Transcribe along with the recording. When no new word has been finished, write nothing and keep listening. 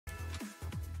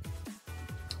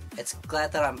It's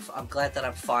glad that I'm glad that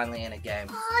I'm finally in a game.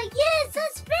 Oh yes,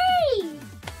 that's me!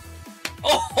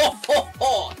 Oh ho ho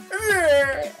ho!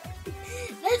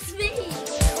 That's me!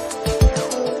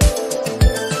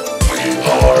 We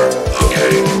are the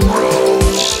Game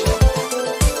Bros.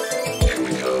 Here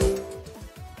we go.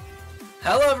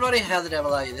 Hello everybody, how the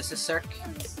devil are you? This is Cirque.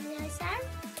 Sam?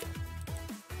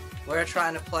 We're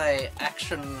trying to play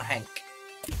Action Henk.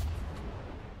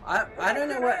 I don't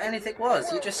know what anything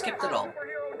was, you just skipped it all.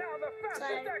 So,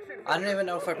 I don't even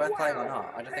know if we're both playing or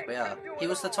not. I don't think we are. He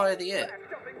was the toy of the year.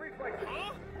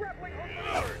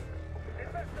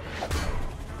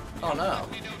 Oh no.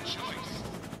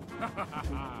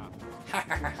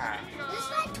 is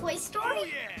that Toy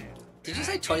Story? Did you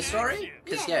say Toy Story?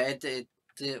 Because yeah,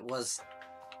 it was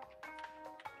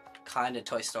kind of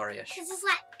Toy Story-ish. This is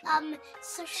like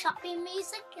so shopping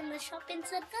music in the shopping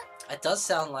center. It does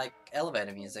sound like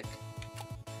elevator music.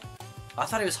 I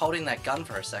thought he was holding that gun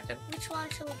for a second. Which one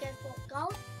should we go for?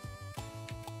 Gold?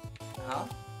 Huh?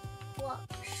 What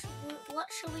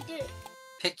should we do?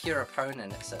 Pick your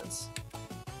opponent, it says.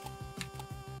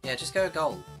 Yeah, just go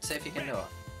gold. See if you can do it.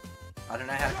 I don't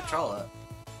know how to control it.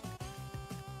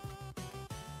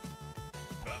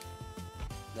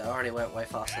 They already went way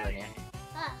faster than you.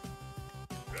 Ah.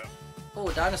 Oh,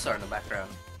 a dinosaur in the background.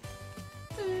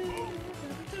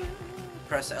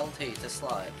 Press LT to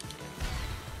slide.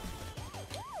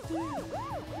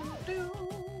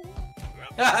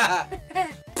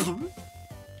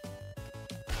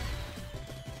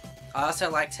 I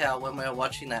also liked how when we were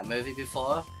watching that movie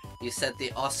before, you said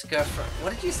the Oscar for...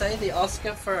 What did you say? The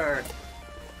Oscar for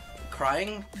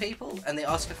crying people and the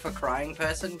Oscar for crying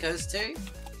person goes to?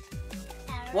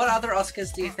 What other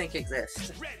Oscars do you think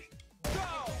exist?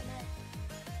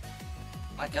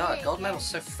 My god, gold medal's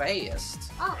so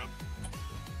fast. Oh.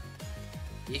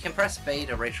 You can press B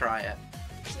to retry it.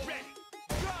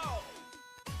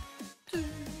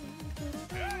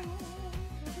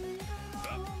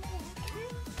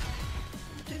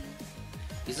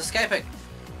 He's escaping.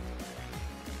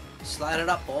 Slide it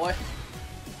up, boy.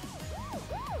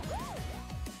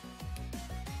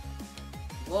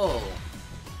 Whoa.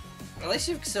 At least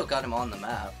you've still got him on the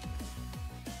map.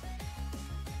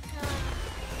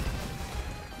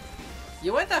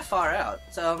 You went that far out.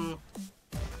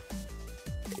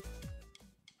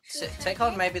 Take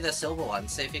on maybe the silver one,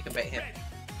 see if you can beat him.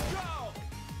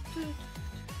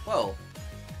 Whoa.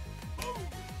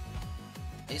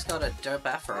 He's got a dope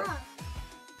afro.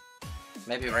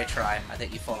 Maybe retry. I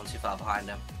think you've fallen too far behind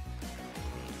him.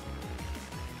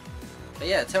 But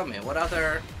yeah, tell me, what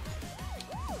other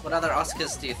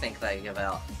Oscars do you think they give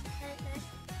out?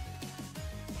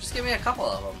 Just give me a couple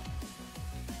of them.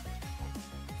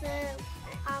 The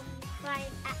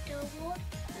Crying Actor Award.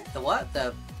 The what?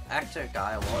 The Actor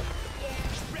Guy Award? Yeah.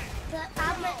 The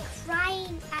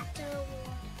Crying Actor Award.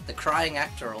 The Crying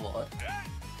Actor Award.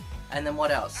 And then what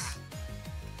else?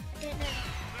 I don't know.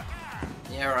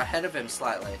 Yeah, we're ahead of him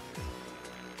slightly.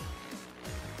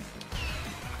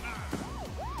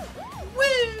 Woo!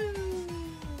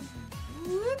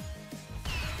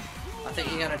 I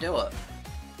think you're gonna do it.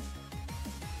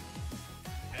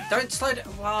 Don't slow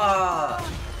down. Wow.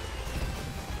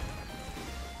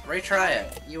 Retry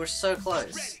it. You were so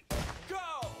close.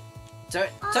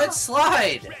 Don't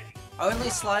slide. Only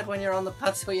slide when you're on the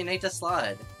parts where you need to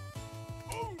slide.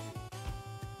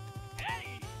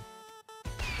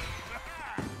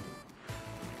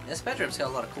 This bedroom's got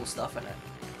a lot of cool stuff in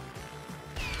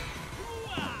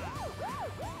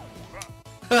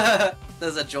it.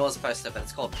 There's a Jaws poster, but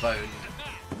it's called Bone.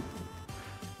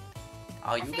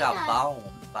 Oh, you got boned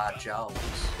by Jaws.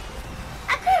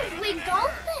 I couldn't win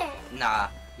gold there. Nah,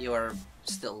 you are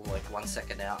still like 1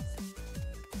 second out.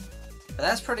 But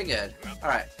that's pretty good.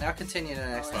 Alright, now continue to the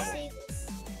next level. See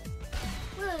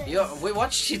this. We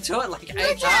watched you do it like 8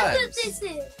 Look how times. good this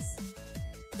is.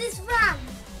 This run.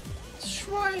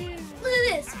 Shrine. Look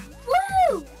at this.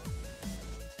 Woo! Woo!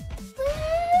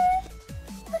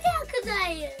 Look how good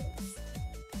that is.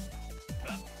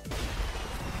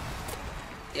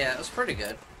 Yeah, it was pretty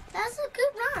good. That's a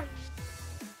good run.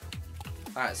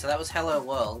 Alright, so that was Hello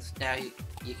World. Now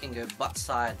you can go butt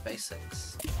side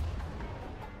basics.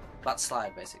 Butt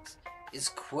slide basics. Is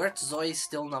Quertzoi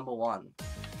still #1?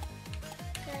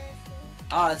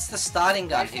 Oh, it's the starting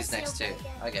gun he's next to.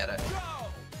 I get it.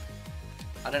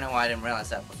 I don't know why I didn't realize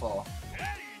that before.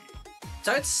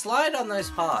 Don't slide on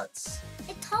those parts.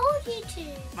 I told you to.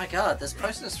 My god, there's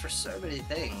posters for so many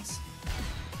things.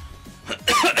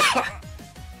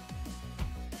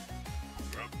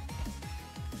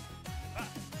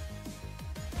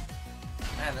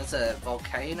 Man, there's a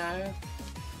volcano.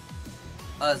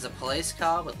 Oh, there's a police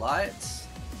car with lights.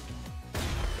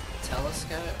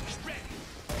 telescope.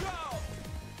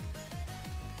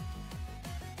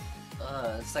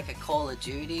 It's like a Call of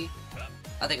Duty.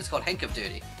 I think it's called Henk of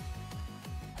Duty.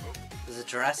 There's a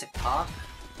Jurassic Park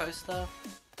poster.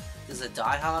 There's a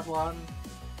Die Hard one.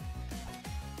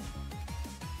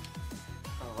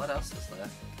 Oh, what else is there?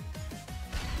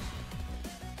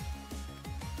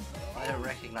 I don't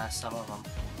recognize some of them.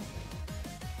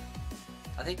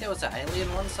 I think there was an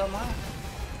alien one somewhere.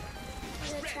 I'm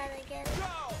gonna try to get it.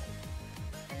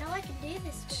 I know I can do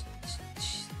this.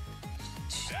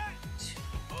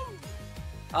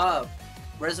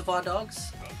 Reservoir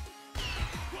Dogs.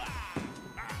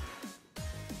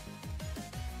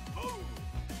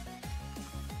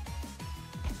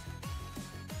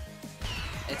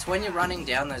 It's when you're running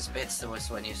down those bits that was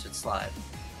when you should slide,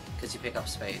 because you pick up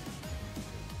speed.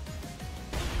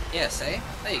 Yeah, see?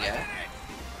 There you go.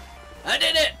 I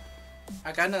did it!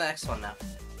 I'll go to the next one now.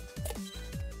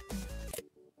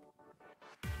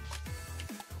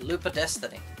 Loop of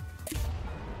Destiny.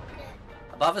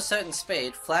 Above a certain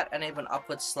speed, flat and even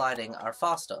upward sliding are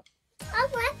faster.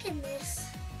 I'm liking this.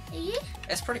 Are you?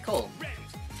 It's pretty cool.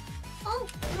 Oh,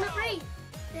 not right.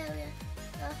 There we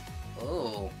go.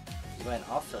 Ooh, you went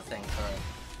off the thing for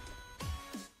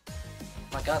it.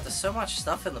 My god, there's so much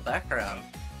stuff in the background.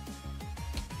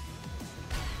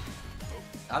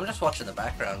 I'm just watching the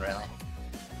background, really.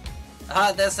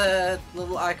 There's a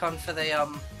little icon for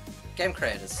the game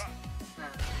creators.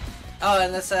 Oh,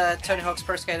 and there's a Tony Hawk's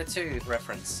Pro Skater 2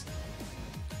 reference.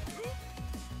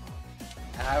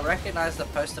 And I recognize the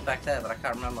poster back there, but I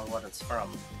can't remember what it's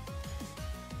from.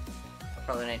 I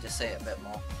probably need to see it a bit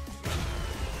more.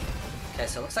 Okay,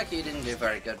 so it looks like you didn't do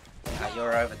very good.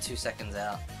 You're over 2 seconds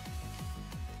out.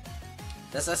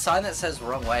 There's a sign that says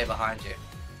wrong way behind you.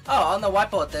 Oh, on the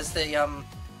whiteboard there's the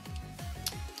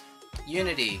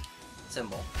Unity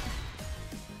symbol.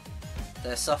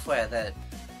 The software that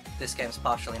this game's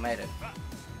partially made in.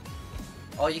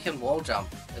 Oh, you can wall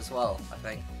jump as well, I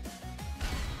think.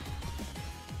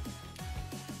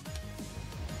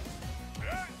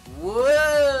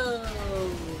 Whoa!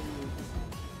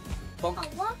 Bonk. Oh,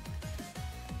 what?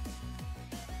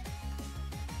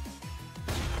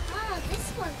 Oh,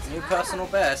 this one's New hard. personal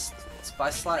best. It's by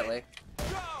slightly.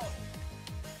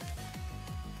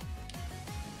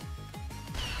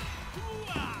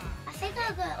 I think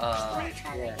I'll go. I'm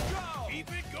try yeah. to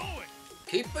Keep it going.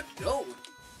 Keep it going.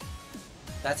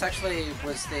 That's actually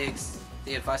was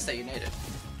the advice that you needed.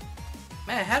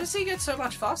 Man, how does he get so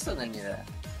much faster than you there?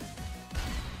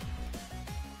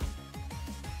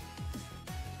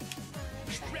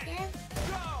 try again.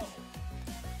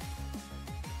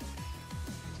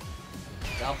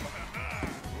 Double.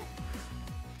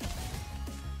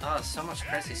 Oh, so much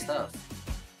crazy stuff.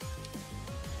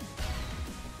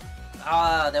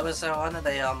 There was one of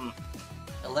the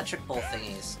electric ball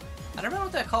thingies. I don't know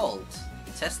what they're called.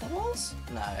 Tesla balls?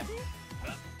 No.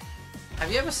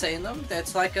 Have you ever seen them?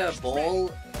 It's like a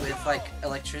ball with like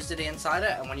electricity inside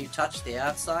it, and when you touch the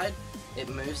outside, it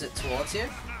moves it towards you.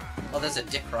 Well, there's a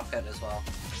dick rocket as well.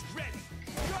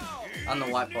 On the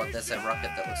whiteboard, there's a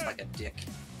rocket that looks like a dick.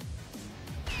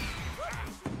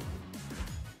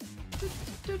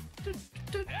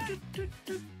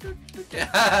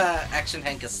 Action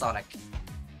Henk is Sonic.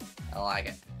 I like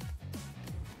it.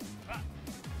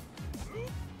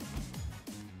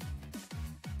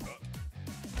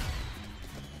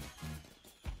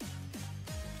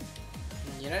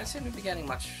 You don't seem to be getting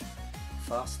much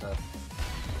faster.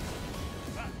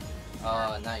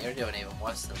 Oh no, you're doing even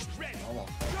worse than normal.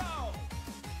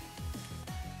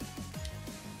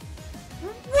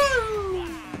 Woo!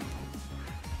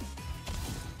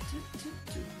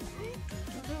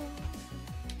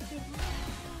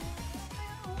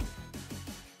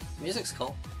 Music's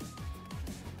cool.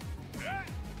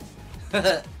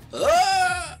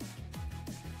 Ah!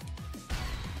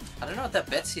 I don't know what that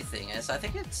Betsy thing is. I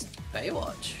think it's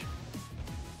Baywatch.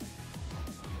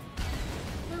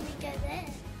 Will we go there?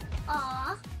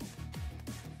 Aw.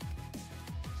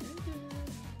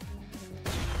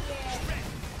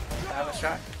 Yeah. Have a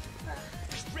shot.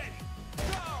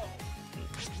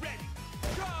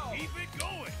 Keep it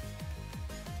going.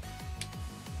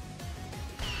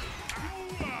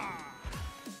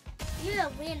 You're a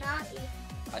win, aren't you?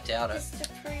 I doubt it. Just to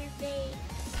prove me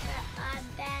that I'm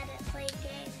bad at playing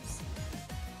games.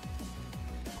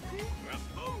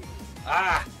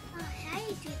 Ah! Oh, how do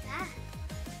you do that?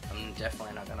 I'm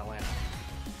definitely not gonna win.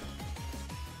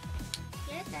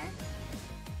 You're good.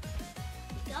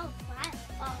 Go fly.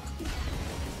 Oh.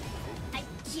 I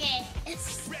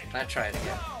guess. I'll try it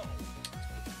again.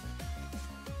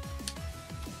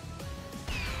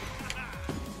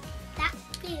 That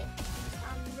bit,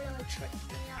 I'm really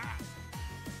tricked me up.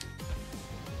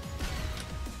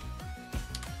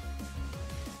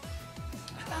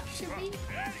 Actually,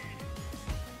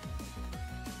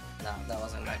 No, that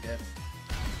wasn't that good.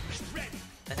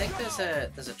 I think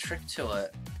there's a trick to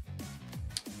it.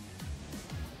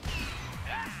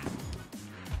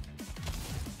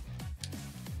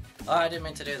 Oh, I didn't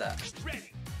mean to do that.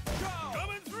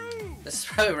 This is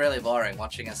probably really boring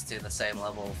watching us do the same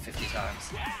level 50 times.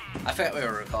 I forgot we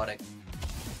were recording.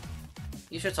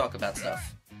 You should talk about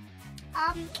stuff.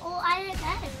 well, I don't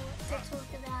know what to talk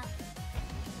about.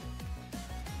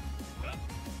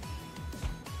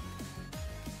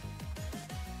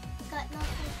 Got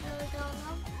nothing really going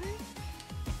on.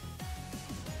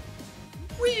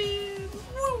 Wee!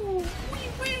 Woo! Wee!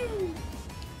 Woo!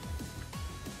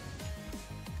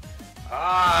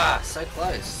 Ah, so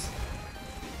close.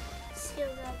 Skill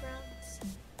up rounds.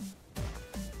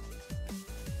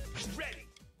 Ready,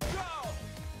 go!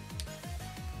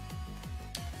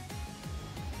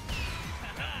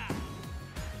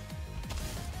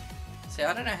 See,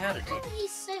 I don't know how to do. Oh,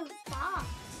 he's so fast.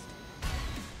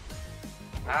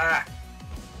 Ah!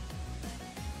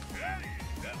 Ready,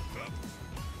 up.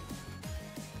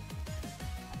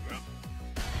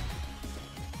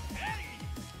 Hey!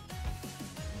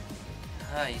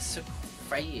 Ah, he's so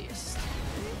fast.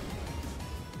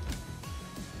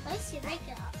 At least you make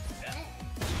it up.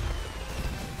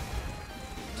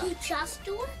 Can you just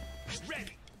do it?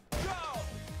 Ready, go!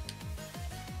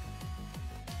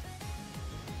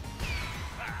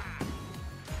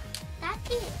 That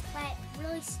thing like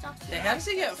really stuck. Hey, how does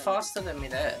he get faster than me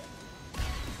there?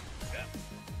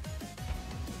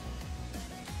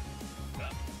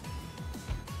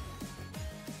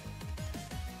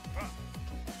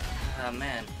 Oh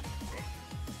man.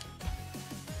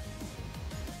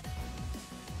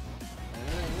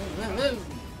 Can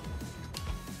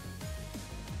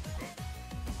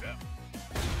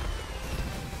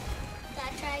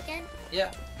I try again?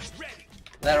 Yeah,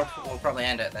 Ready, we'll probably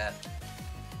end it there.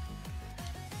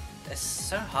 It's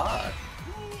so hard.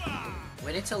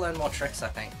 We need to learn more tricks, I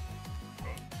think.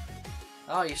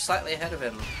 Oh, you're slightly ahead of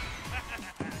him.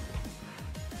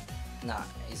 Nah,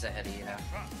 he's ahead of you now.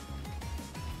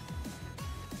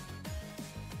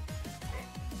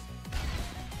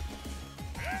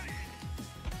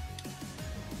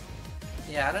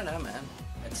 Yeah, I don't know, man.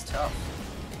 It's tough.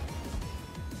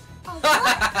 Oh,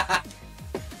 what?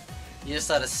 You just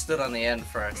sort of stood on the end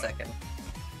for a second.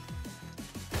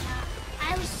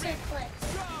 I was so close.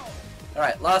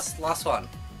 Alright, last one.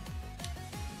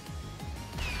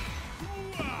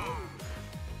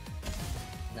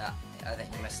 Nah, I think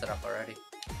you messed it up already.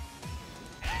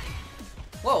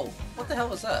 Whoa, what the hell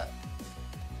was that?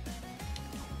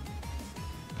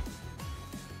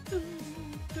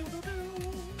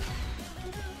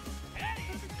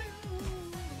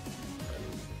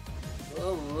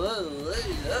 Whoa, whoa,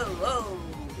 whoa, whoa.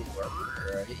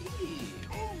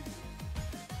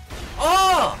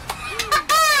 Oh!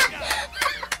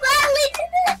 Well, we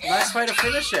did it. Nice way to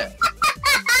finish it.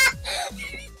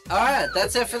 Alright,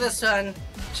 that's it for this one.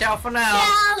 Ciao for now.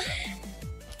 Now,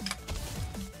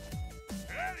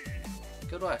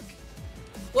 Good work.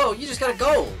 Whoa, you just got a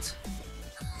gold.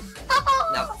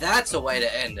 Now that's a way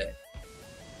to end it.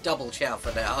 Double ciao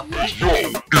for now.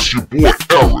 Yo, it's your boy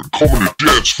Aaron coming to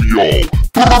dance for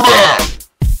y'all.